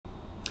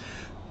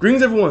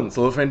Greetings everyone,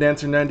 Solo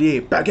Dancer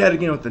 98 back at it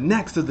again with the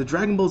next of the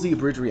Dragon Ball Z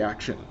Abridged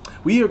reaction.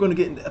 We are going to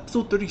get into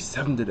episode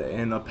 37 today,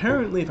 and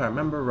apparently, if I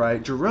remember right,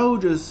 Jiro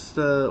just,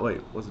 Jiro,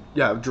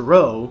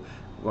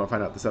 we're going to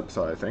find out this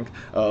episode, I think,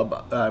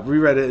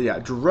 reread it, yeah,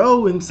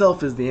 Jiro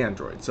himself is the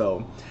android,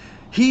 so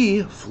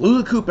he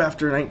flew the coop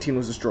after 19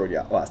 was destroyed,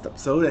 last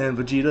episode, and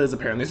Vegeta is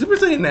apparently Super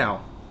Saiyan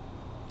now.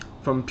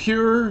 From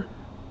pure,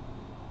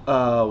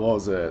 what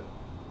was it?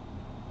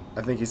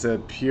 I think he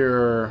said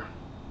pure...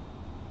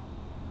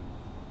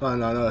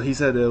 No, he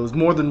said it was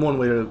more than one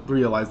way to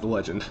realize the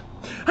legend.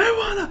 I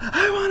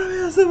wanna be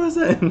a Super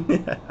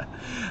Saiyan! Yeah.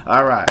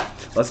 Alright,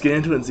 let's get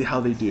into it and see how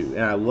they do.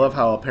 And I love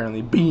how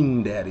apparently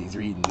Bean Daddy's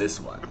reading this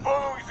one. The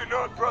following is a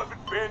non-profit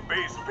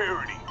fan-based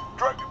parody.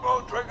 Dragon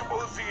Ball, Dragon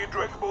Ball Z, and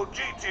Dragon Ball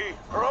GT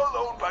are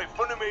all owned by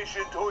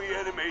Funimation, Toei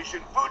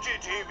Animation, Fuji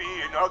TV,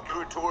 and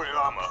Akira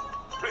Toriyama.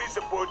 Please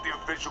support the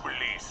official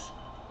release.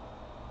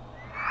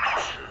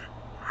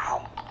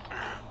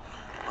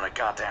 When a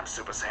goddamn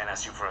Super Saiyan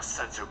asks you for a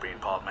senzu bean,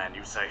 Bald Man,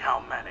 you say, how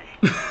many?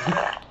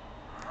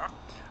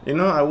 You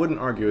know, I wouldn't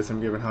argue with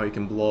him given how he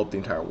can blow up the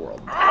entire world.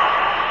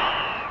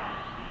 Ah,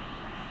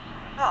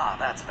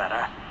 that's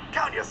better.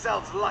 Count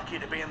yourselves lucky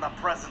to be in the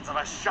presence of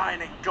a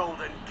shining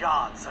golden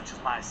god such as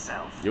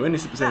myself. You any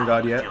Super Saiyan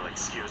god yet? If you'll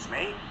excuse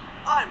me,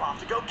 I'm off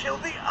to go kill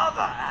the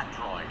other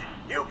android.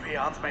 You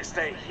peons may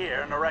stay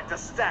here and erect a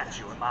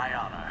statue in my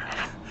honor.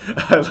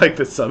 I like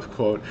the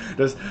subquote.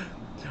 Just,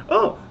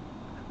 oh,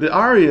 the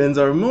Aryans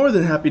are more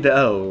than happy to...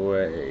 Oh,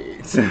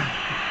 wait. So,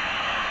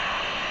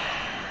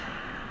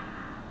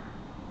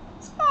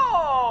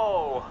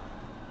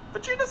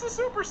 Vegeta's a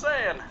Super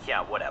Saiyan.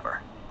 Yeah,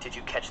 whatever. Did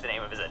you catch the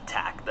name of his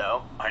attack,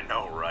 though? I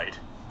know, right?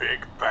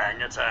 Big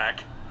Bang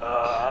Attack.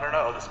 I don't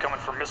know. This coming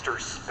from Mr.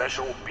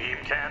 Special Beam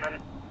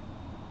Cannon?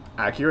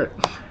 Accurate.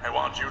 Hey,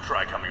 why don't you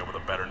try coming up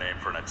with a better name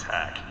for an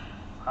attack?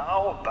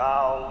 How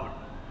about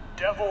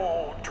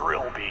Devil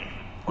Drill Beam?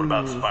 What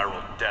about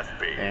Spiral Death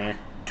Beam?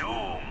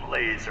 Doom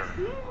Laser.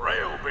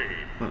 Rail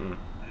Beam.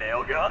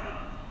 Nail Gun?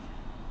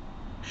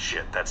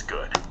 Shit, that's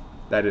good.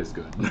 That is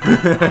good. And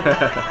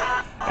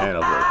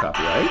I'll blow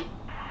copyright.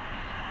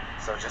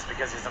 So just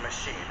because he's a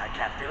machine, I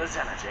can't feel his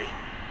energy?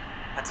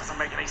 That doesn't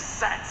make any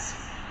sense.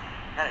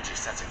 Energy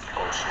sensing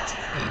bullshit.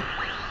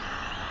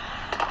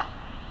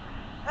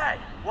 Hey,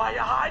 why you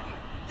hiding?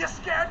 You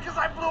scared because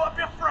I blew up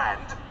your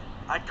friend?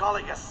 I'd call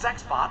it your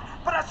sex bot,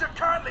 but as you're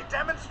currently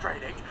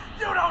demonstrating,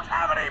 you don't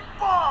have any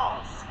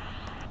balls!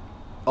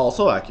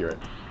 Also accurate.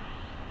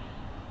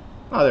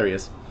 Oh, there he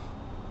is.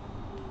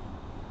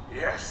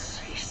 Yes,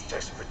 he's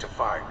desperate to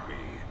find me.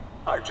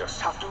 I just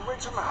have to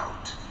wait him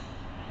out.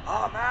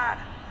 Oh man,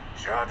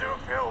 sure do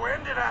feel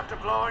winded after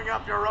blowing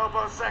up your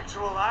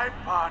robosexual line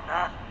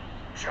partner.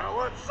 Sure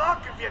would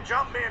suck if you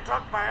jumped me and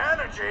took my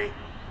energy.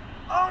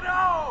 Oh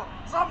no,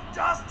 some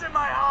dust in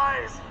my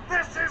eyes.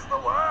 This is the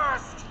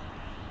worst.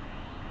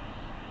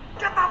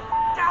 Get the f***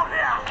 out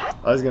here!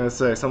 I was gonna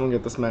say, someone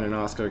get this man an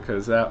Oscar,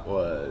 because that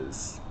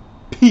was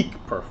peak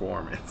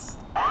performance.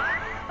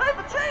 Hey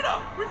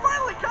Vegeta, we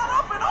finally caught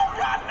up and oh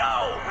god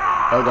no!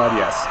 Oh god,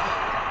 yes.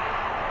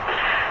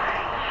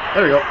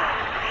 There we go.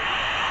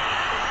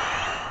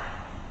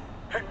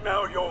 And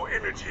now your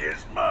energy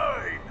is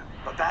mine.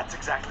 But that's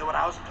exactly what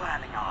I was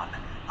planning on.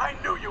 I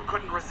knew you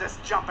couldn't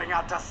resist jumping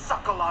out to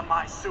suckle on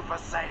my Super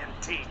Saiyan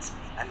teats.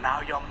 And now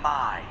you're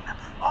mine.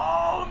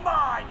 All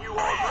mine, you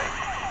ugly...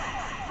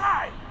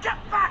 Hey, get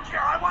back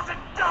here, I wasn't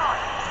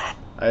done!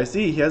 I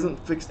see, he hasn't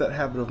fixed that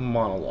habit of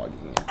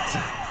monologuing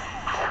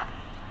yet.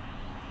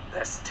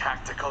 This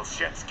tactical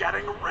shit's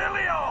getting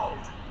really old.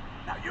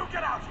 Now you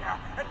get out here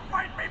and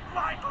fight me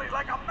blindly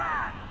like a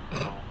man.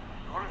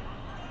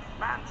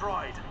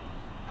 Mandroid.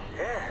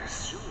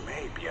 Yes, you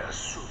may be a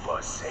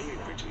Super Saiyan,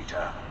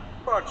 Vegeta,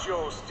 but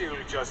you're still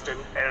just an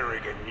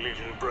arrogant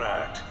little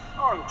brat,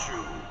 aren't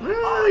you?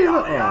 Ollie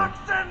on the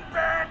oxen,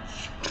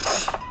 bitch!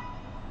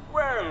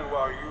 Well,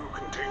 while you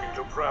continue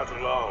to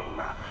prattle on,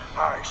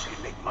 I shall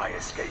make my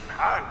escape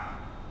and...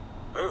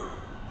 Oh,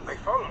 they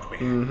followed me.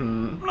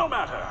 No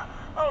matter,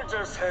 I'll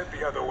just head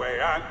the other way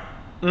and...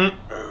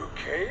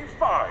 Okay,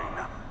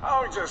 fine.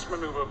 I'll just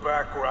maneuver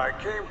back where I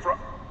came from.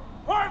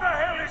 Why the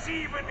hell is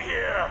he even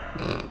here?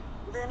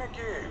 Then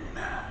again,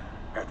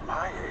 at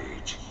my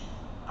age,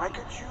 I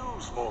could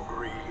use more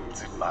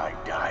greens in my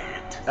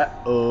diet.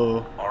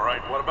 Uh-oh.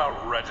 Alright, what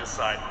about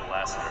Regicide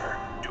Blaster,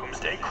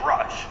 Doomsday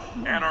Crush,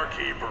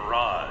 Anarchy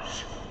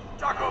Barrage,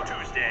 Taco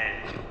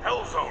Tuesday,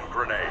 Hellzone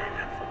Grenade?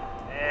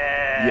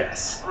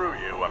 Yes. Screw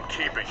you, I'm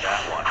keeping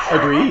that one.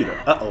 Agreed.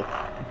 Uh-oh.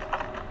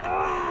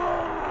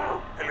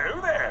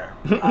 Hello there.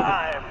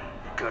 I'm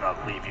gonna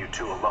leave you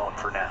two alone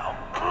for now.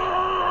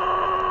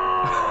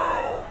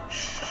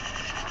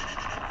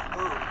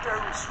 Oh,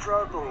 don't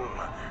struggle.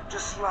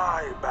 Just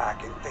lie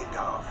back and think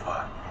of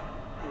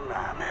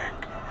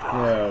Namek.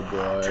 Oh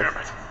boy. Damn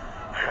it.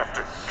 I have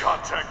to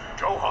contact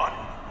Gohan.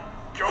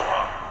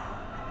 Gohan,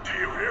 do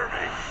you hear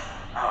me?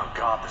 Oh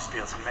god, this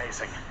feels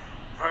amazing.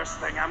 First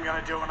thing I'm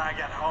gonna do when I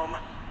get home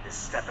is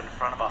step in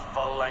front of a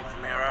full-length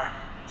mirror,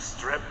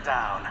 strip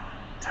down,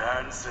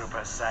 turn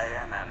Super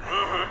Saiyan and...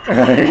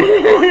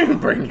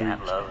 Brain Cat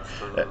breach. loves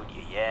food.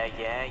 Yeah.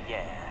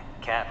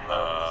 Cat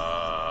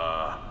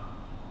loves...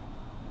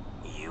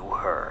 You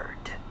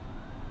heard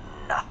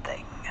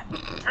nothing.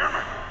 Damn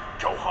it!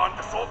 Gohan,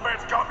 this old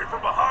man's got me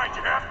from behind.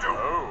 You have to...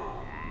 Oh,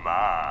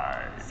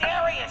 my.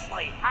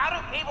 Seriously, how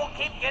do people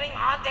keep getting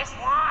on this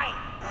line?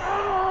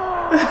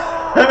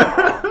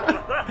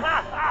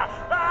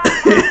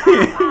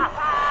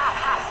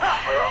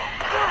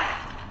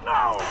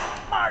 No!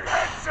 My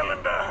head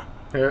cylinder!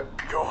 Yeah.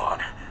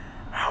 Gohan,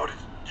 how did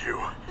you...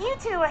 You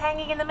two are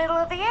hanging in the middle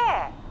of the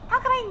air. How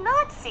can I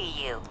not see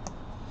you?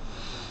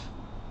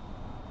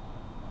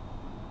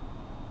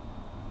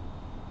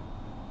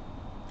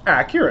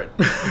 Accurate.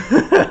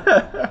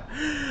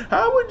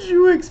 How would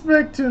you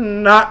expect to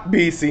not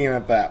be seen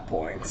at that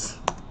point?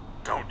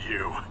 Don't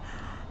you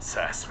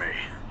sass me.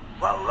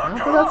 Well, look,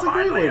 But that's a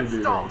great way to do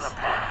installed things. a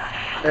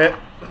pair.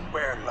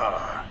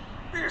 Well,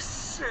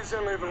 this is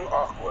a little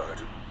awkward.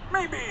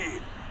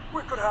 Maybe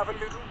we could have a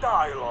little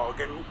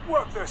dialogue and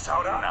work this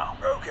out. No.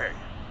 Okay.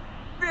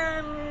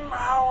 Then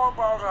how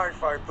about I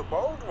fight the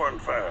bald one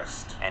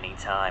first?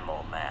 Anytime,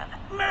 old man.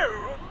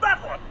 No,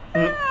 that one.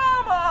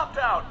 I'm opt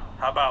out.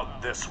 How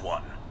about this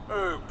one?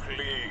 Oh,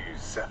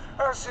 please.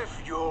 As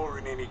if you're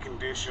in any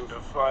condition to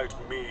fight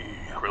me.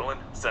 Krillin,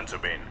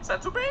 Sensubin.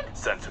 Sensubin?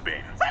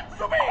 Sensubin.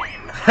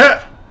 Sensubin!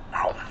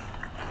 Ow.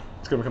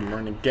 It's gonna become a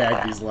running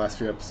gag these last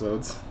few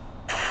episodes.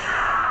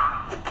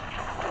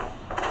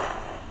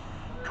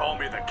 Call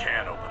me the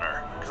can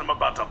opener, because I'm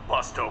about to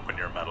bust open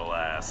your metal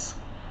ass.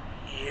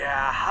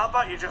 Yeah, how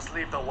about you just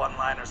leave the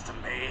one-liners to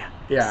me?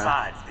 Yeah.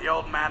 Besides, the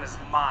old man is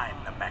mine,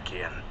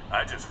 Namekian.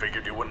 I just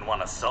figured you wouldn't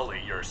want to sully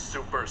your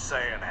Super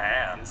Saiyan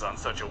hands on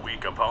such a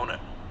weak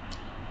opponent.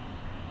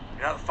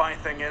 You know, the funny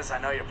thing is, I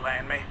know you're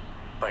playing me,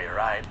 but you're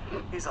right.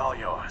 He's all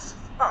yours.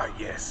 Ah,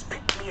 yes,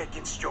 pick me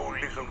against your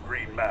little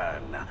green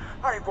man.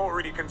 I've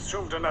already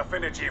consumed enough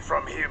energy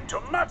from him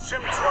to match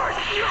him twice.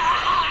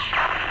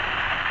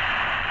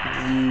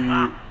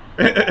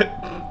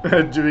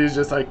 Jimmy's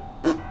just like,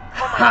 Oh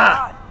my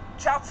god,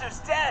 Chaozu's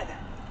dead.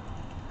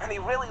 And he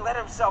really let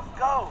himself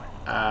go.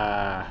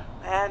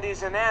 And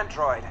he's an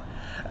android.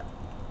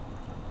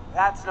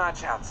 That's not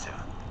Chaozu.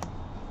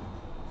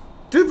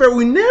 to be fair,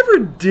 we never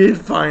did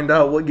find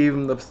out what gave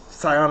him the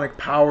psionic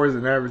powers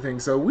and everything,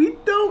 so we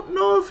don't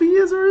know if he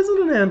is or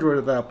isn't an android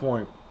at that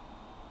point.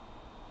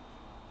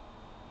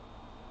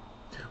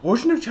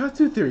 Origin of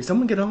Chaozu theory,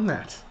 someone get on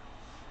that.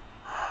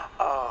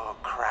 Oh,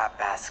 crap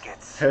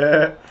baskets. There's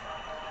a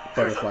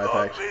Butterfly long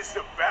effect. list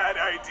of bad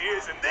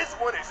ideas, and this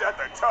one is at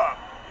the top.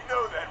 You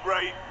know that,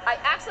 right? I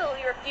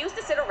absolutely refuse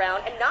to sit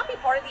around and not be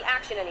part of the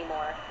action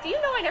anymore. Do you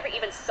know I never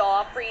even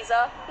saw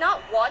Frieza?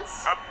 Not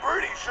once. I'm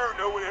pretty sure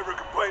no one ever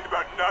complained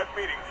about not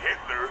meeting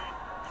Hitler.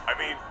 I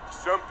mean,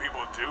 some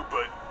people do,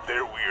 but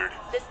they're weird.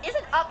 This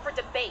isn't up for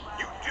debate.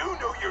 You do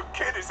know your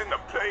kid is in the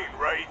plane,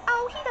 right?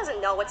 Oh, he doesn't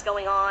know what's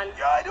going on.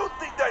 Yeah, I don't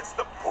think that's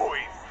the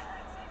point.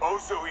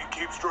 Also, he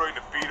keeps trying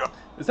to feed off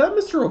Is that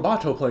Mr.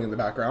 Roboto playing in the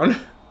background?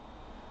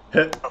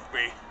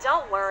 me.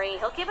 Don't worry,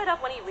 he'll give it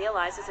up when he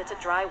realizes it's a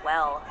dry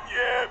well.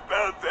 Yeah,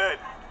 about that.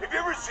 Have you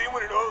ever seen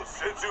what an old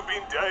senzu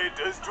bean diet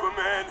does to a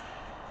man?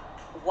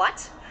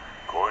 What?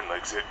 Corn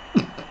likes it.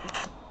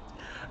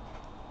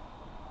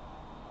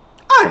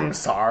 I'm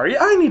sorry,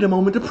 I need a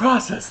moment to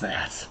process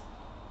that.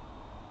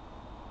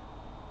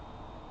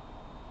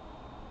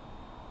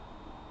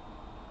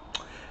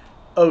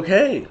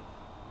 Okay.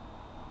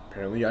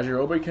 Apparently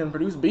Yajirobe can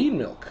produce bean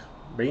milk.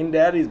 Bean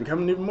Daddy's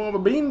becoming even more of a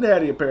bean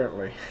daddy,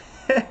 apparently.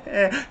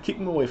 Keep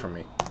him away from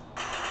me.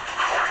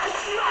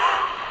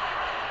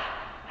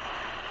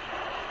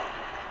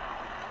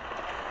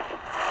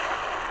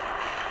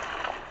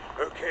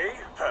 Okay,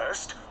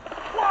 first.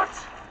 What?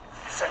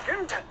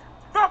 Second?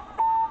 The f***?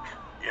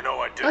 You know,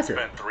 I did Okay.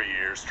 spend 3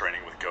 years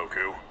training with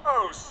Goku.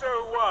 Oh, so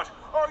what?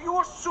 Are you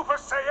a Super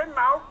Saiyan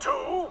now,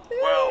 too?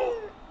 Well,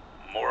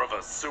 more of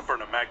a Super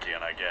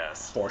Namekian, I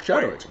guess.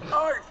 Foreshadowing. Wait,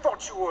 I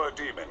thought you were a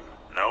demon.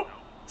 Nope.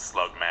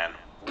 Slug Man.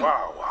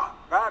 Wow,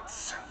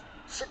 that's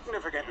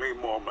significantly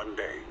more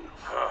mundane.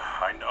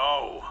 I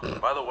know.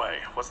 By the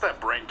way, what's that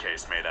brain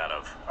case made out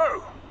of?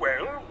 Oh,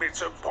 well,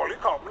 it's a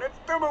polycarbonate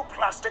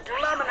thermoplastic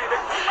laminated...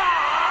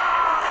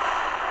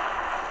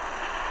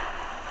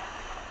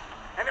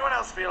 Anyone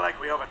else feel like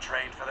we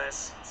overtrained for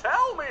this?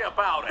 Tell me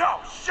about it! No,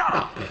 shut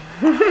up!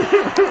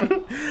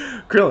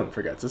 Krillin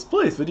forgets his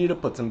place. Vegeta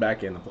puts him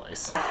back into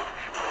place.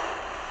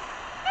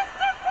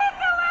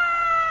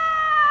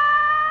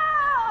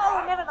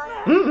 Oh, never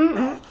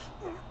mind.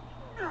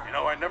 You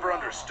know, I never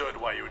understood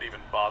why you would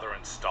even bother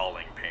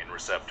installing pain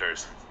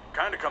receptors.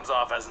 Kinda comes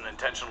off as an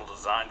intentional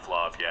design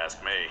flaw, if you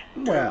ask me.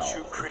 Don't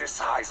you Well,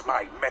 criticize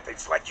my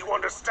methods like you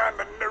understand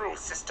the neural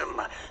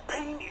system.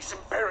 Pain is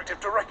imperative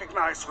to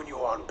recognize when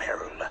you are in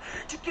peril,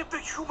 to give the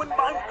human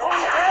mind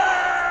context!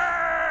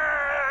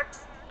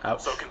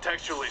 ouch. So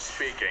contextually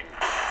speaking,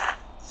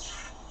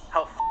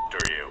 how f***ed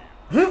are you?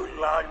 You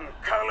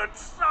lime-colored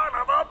son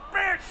of a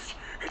bitch!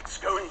 It's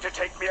going to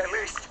take me at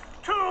least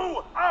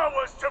 2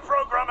 hours to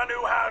program a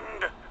new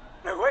hand.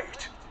 No,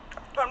 wait.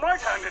 I'm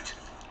right-handed.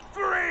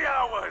 3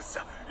 hours!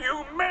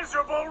 You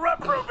miserable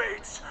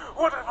reprobates!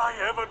 What have I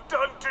ever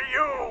done to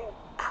you?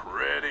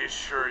 Pretty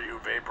sure you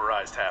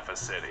vaporized half a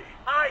city.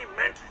 I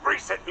meant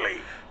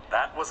recently.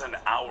 That was an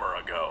hour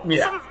ago.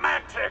 Yeah.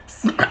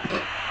 Semantics!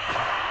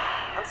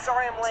 I'm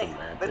sorry I'm late.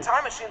 The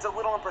time machine's a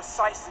little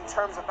imprecise in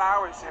terms of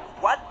hours, and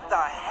what the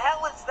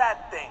hell is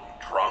that thing?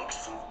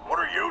 Trunks? What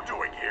are you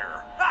doing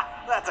here? Ha!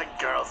 That's a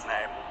girl's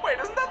name. Wait,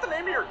 isn't that the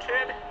name of your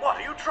kid? What,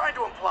 are you trying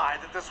to imply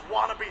that this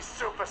wannabe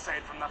Super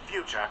Saiyan from the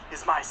future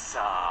is my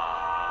son?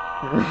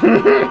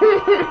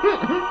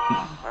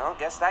 Well,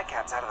 guess that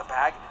cat's out of the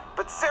bag.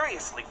 But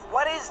seriously,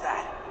 what is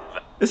that?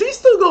 Is he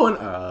still going,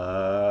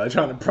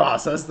 trying to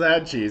process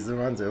that? Jeez, it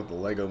reminds me of the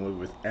Lego movie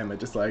with Emma,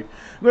 just like,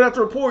 I'm gonna have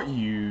to report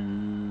you,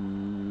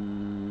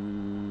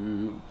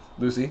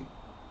 Lucy.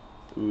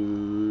 Where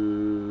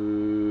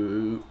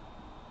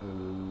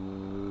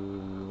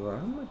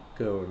am I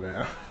going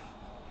now?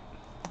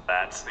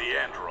 That's the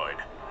android.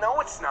 No,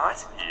 it's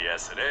not.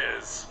 Yes, it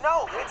is.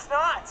 No, it's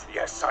not.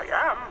 Yes, I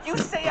am. You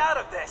stay out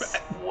of this.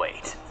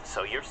 Wait,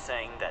 so you're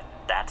saying that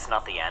that's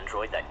not the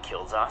android that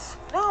kills us?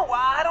 No,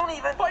 I don't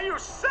even... But you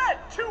said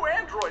 2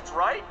 androids,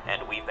 right?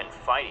 And we've been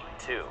fighting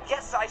too.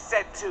 Yes, I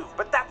said 2,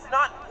 but that's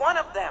not one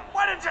of them.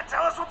 Why didn't you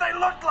tell us what they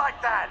looked like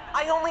then?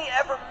 I only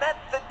ever met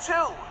the 2.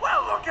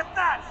 Well, look at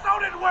that. So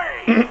did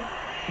we.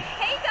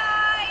 Hey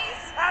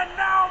guys! And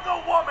now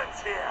the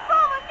woman's here.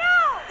 Mama,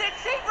 no! Did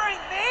she bring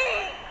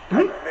me?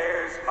 And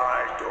there's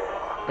my door.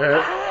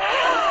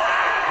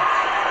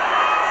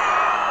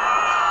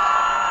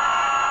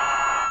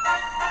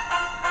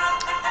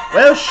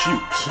 Well,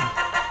 shoot.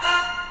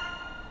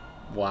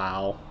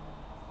 Wow.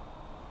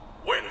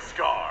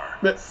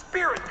 Windscar.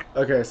 Spirit.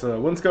 Okay,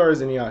 so Windscar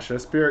is Inuyasha,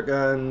 Spirit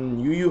Gun,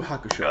 Yu Yu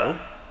Hakusho,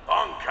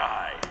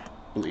 Bunkai.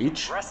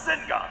 Bleach,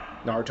 Rasengan.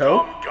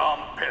 Naruto, Gum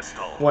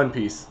pistol. One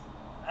Piece.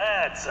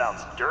 That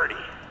sounds dirty.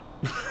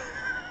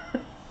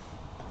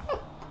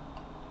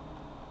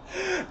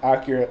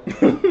 Accurate.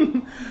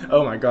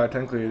 Oh my god,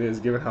 technically it is,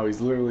 given how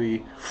he's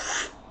literally...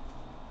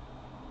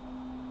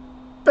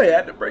 I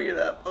had to bring it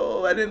up.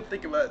 Oh, I didn't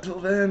think about it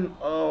till then.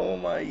 Oh,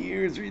 my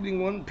years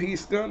reading One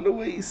Piece gone to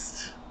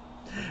waste.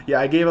 Yeah,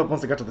 I gave up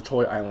once I got to the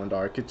Toy Island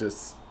arc. It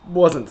just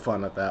wasn't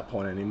fun at that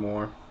point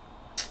anymore.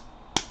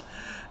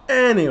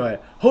 Anyway,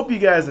 hope you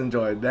guys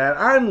enjoyed that.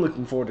 I'm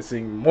looking forward to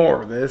seeing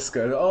more of this,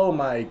 because oh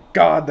my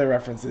god, the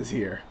references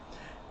here.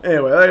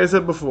 Anyway, like I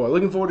said before,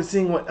 looking forward to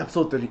seeing what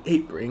episode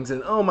 38 brings,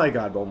 and oh my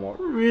god, Belmore,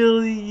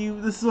 really?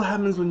 This is what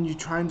happens when you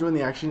try and join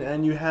the action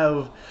and you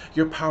have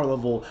your power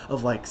level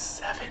of like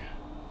 7.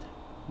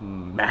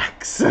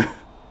 Max.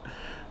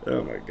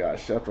 Oh my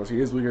gosh, of course,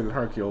 he is weaker than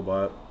Hercule,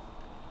 but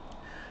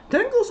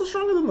technically also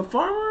stronger than the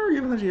farmer,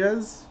 even though she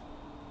has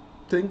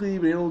technically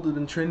been able to have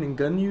been trained in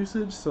gun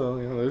usage, so,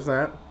 you know, there's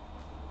that.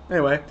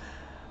 Anyway,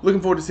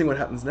 looking forward to seeing what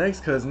happens next,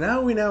 because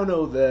now we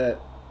know that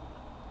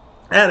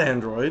an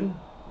android,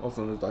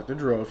 also known as Dr.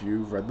 Gero if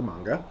you've read the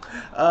manga,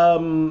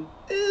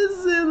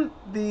 isn't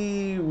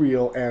the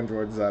real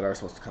androids that are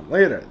supposed to come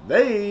later.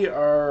 They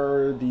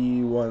are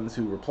the ones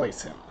who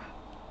replace him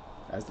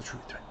as the true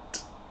threat.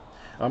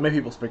 Many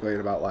people speculate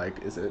about,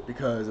 like, is it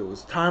because it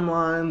was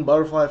timeline,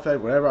 butterfly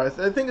effect, whatever. I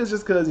think it's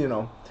just because, you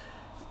know,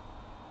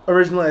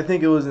 originally I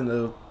think it was in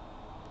the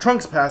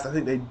Trunks past, I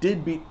think they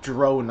did beat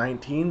Gero in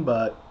 19,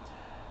 but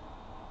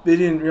they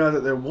didn't realize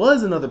that there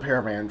was another pair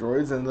of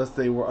androids unless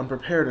they were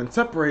unprepared and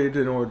separated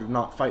in order to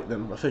not fight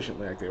them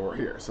efficiently like they were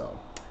here. So,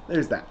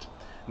 there's that.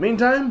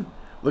 Meantime,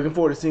 looking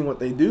forward to seeing what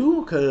they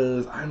do,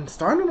 because I'm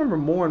starting to remember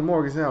more and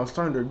more, because now I'm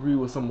starting to agree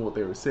with some of what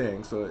they were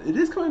saying. So, it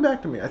is coming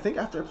back to me. I think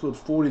after episode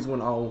 40 is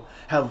when I'll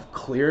have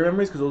clear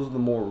memories, because those are the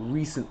more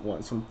recent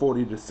ones, from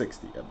 40 to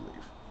 60, I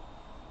believe.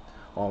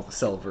 All of the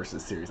Cell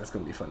versus series. That's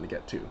going to be fun to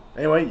get to.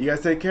 Anyway, you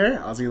guys take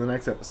care. I'll see you in the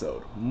next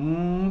episode.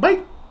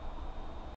 Bye!